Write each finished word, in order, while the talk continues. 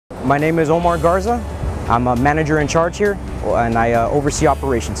My name is Omar Garza. I'm a manager in charge here, and I oversee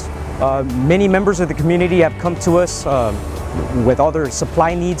operations. Many members of the community have come to us with all their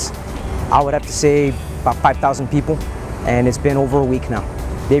supply needs. I would have to say about 5,000 people, and it's been over a week now.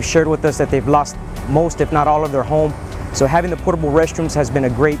 They've shared with us that they've lost most, if not all, of their home. So having the portable restrooms has been a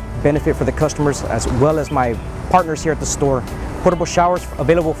great benefit for the customers, as well as my partners here at the store. Portable showers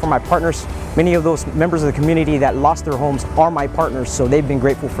available for my partners. Many of those members of the community that lost their homes are my partners, so they've been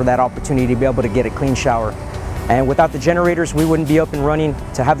grateful for that opportunity to be able to get a clean shower. And without the generators, we wouldn't be up and running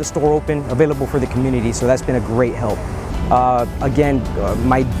to have the store open, available for the community, so that's been a great help. Again,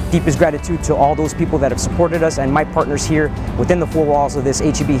 my deepest gratitude to all those people that have supported us and my partners here within the four walls of this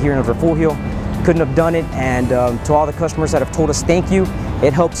H-E-B here in Refugio. Couldn't have done it, and to all the customers that have told us thank you.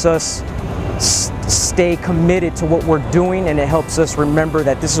 It helps us stay committed to what we're doing, and it helps us remember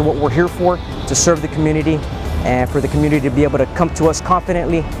that this is what we're here for, to serve the community and for the community to be able to come to us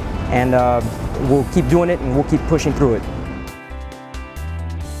confidently, and we'll keep doing it and we'll keep pushing through it.